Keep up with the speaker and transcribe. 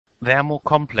there are more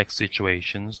complex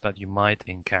situations that you might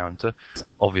encounter,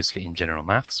 obviously in general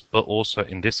maths, but also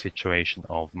in this situation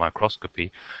of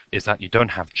microscopy, is that you don't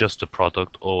have just a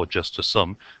product or just a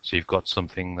sum, so you've got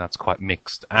something that's quite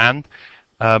mixed. And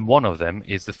one of them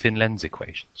is the thin lens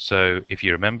equation. So if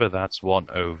you remember, that's 1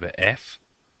 over f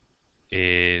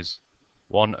is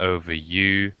 1 over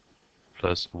u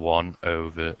plus 1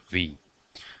 over v,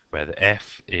 where the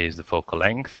f is the focal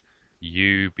length,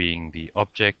 u being the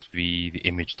object, v the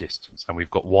image distance, and we've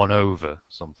got 1 over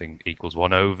something equals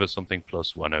 1 over something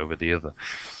plus 1 over the other.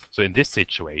 So in this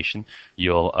situation,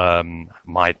 you'll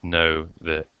might know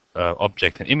the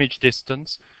object and image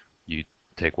distance. You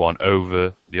take 1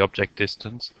 over the object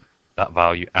distance, that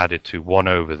value added to 1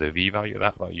 over the v value,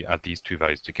 that value, add these two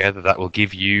values together, that will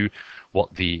give you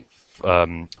what the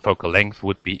focal length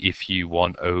would be if you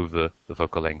 1 over the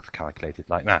focal length calculated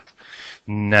like that.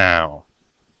 Now,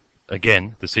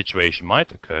 again, the situation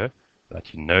might occur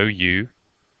that you know u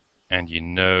and you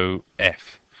know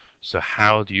f. So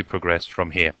how do you progress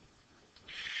from here?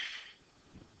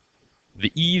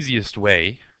 The easiest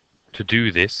way to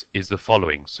do this is the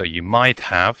following. So you might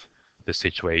have the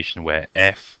situation where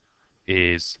f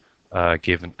is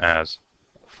given as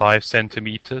 5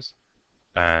 centimeters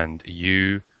and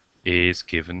u is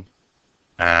given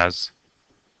as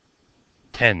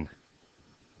 10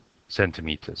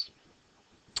 centimeters.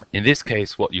 In this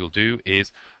case, what you'll do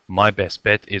is, my best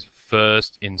bet is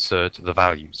first insert the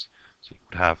values. So you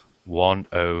would have 1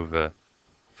 over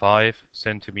 5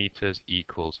 centimeters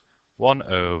equals 1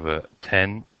 over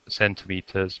 10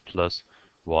 centimeters plus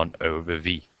 1 over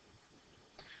v.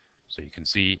 So you can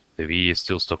see the v is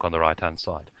still stuck on the right hand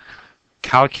side.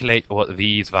 Calculate what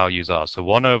these values are. So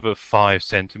 1 over 5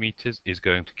 centimeters is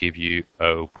going to give you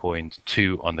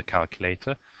 0.2 on the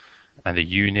calculator, and the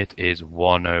unit is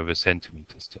 1 over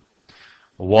centimeters.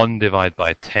 1 divided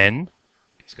by 10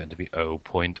 is going to be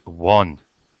 0.1.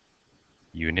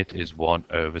 Unit is 1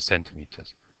 over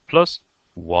centimeters plus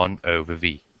 1 over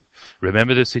v.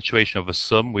 Remember the situation of a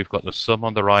sum. We've got the sum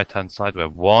on the right hand side where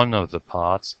one of the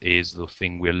parts is the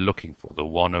thing we're looking for, the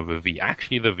 1 over v.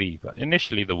 Actually the v, but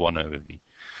initially the 1 over v.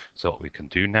 So what we can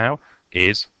do now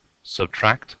is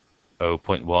subtract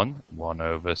 0.1, 1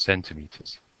 over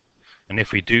centimeters. And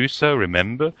if we do so,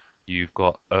 remember, you've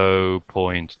got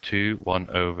 0.2, 1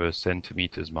 over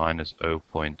centimeters minus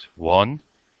 0.1,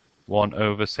 1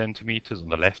 over centimeters on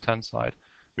the left-hand side,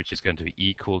 which is going to be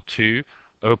equal to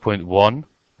 0.1,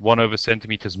 1 over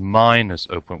centimeters minus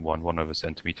 0.1, 1 over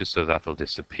centimeters, so that will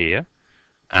disappear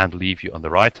and leave you on the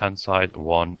right-hand side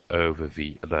 1 over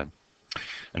v alone.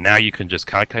 And now you can just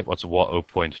calculate what's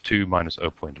 0.2 minus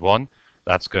 0.1.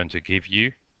 That's going to give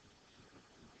you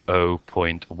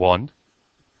 0.1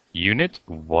 unit,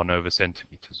 1 over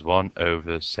centimeters. 1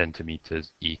 over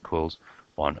centimeters equals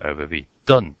 1 over v.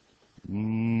 Done.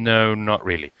 No, not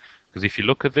really. Because if you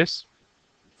look at this,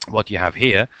 what you have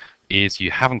here is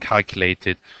you haven't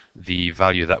calculated the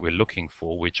value that we're looking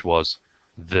for, which was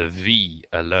the v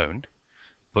alone,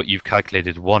 but you've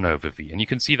calculated 1 over v. And you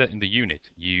can see that in the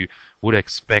unit. You would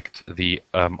expect the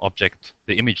object,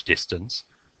 the image distance,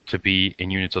 to be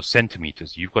in units of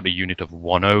centimeters. You've got a unit of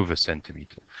 1 over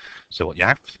centimeter. So what you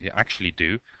have to actually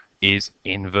do is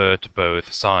invert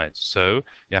both sides. So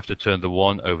you have to turn the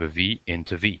 1 over v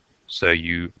into v. So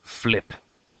you flip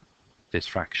this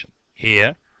fraction.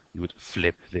 Here, you would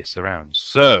flip this around.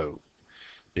 So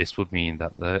this would mean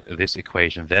that this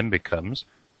equation then becomes,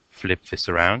 flip this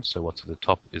around, so what's at the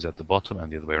top is at the bottom,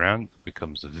 and the other way around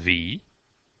becomes v.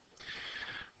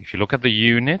 If you look at the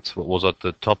unit, what was at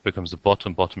the top becomes the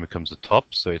bottom, bottom becomes the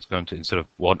top, so it's going to, instead of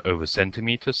 1 over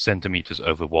centimeters, centimeters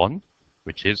over 1,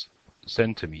 which is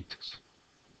centimeters.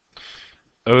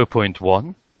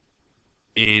 0.1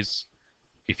 is,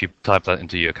 if you type that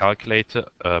into your calculator,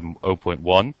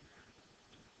 0.1,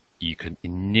 you can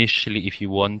initially, if you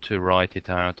want to, write it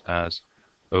out as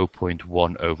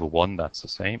 0.1 over 1, that's the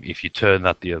same. If you turn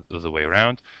that the other way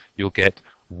around, you'll get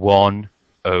 1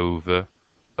 over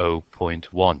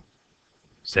 0.1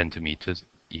 centimeters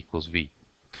equals v.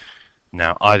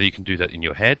 Now, either you can do that in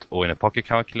your head or in a pocket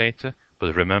calculator,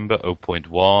 but remember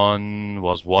 0.1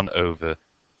 was 1 over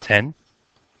 10.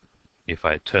 If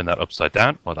I turn that upside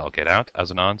down, what I'll get out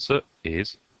as an answer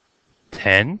is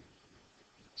 10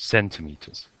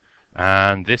 centimeters.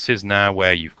 And this is now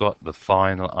where you've got the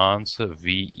final answer,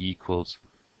 v equals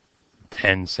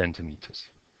 10 centimeters.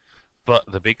 But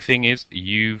the big thing is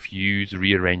you've used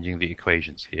rearranging the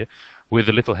equations here with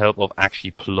a little help of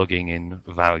actually plugging in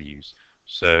values.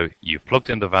 So you've plugged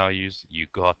in the values, you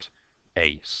got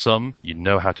a sum, you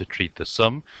know how to treat the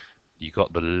sum. you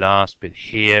got the last bit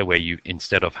here where you,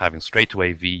 instead of having straight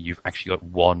away V, you've actually got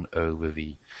 1 over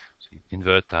V. So you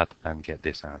invert that and get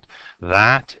this out.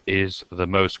 That is the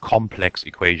most complex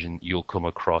equation you'll come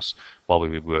across while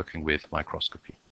we're working with microscopy.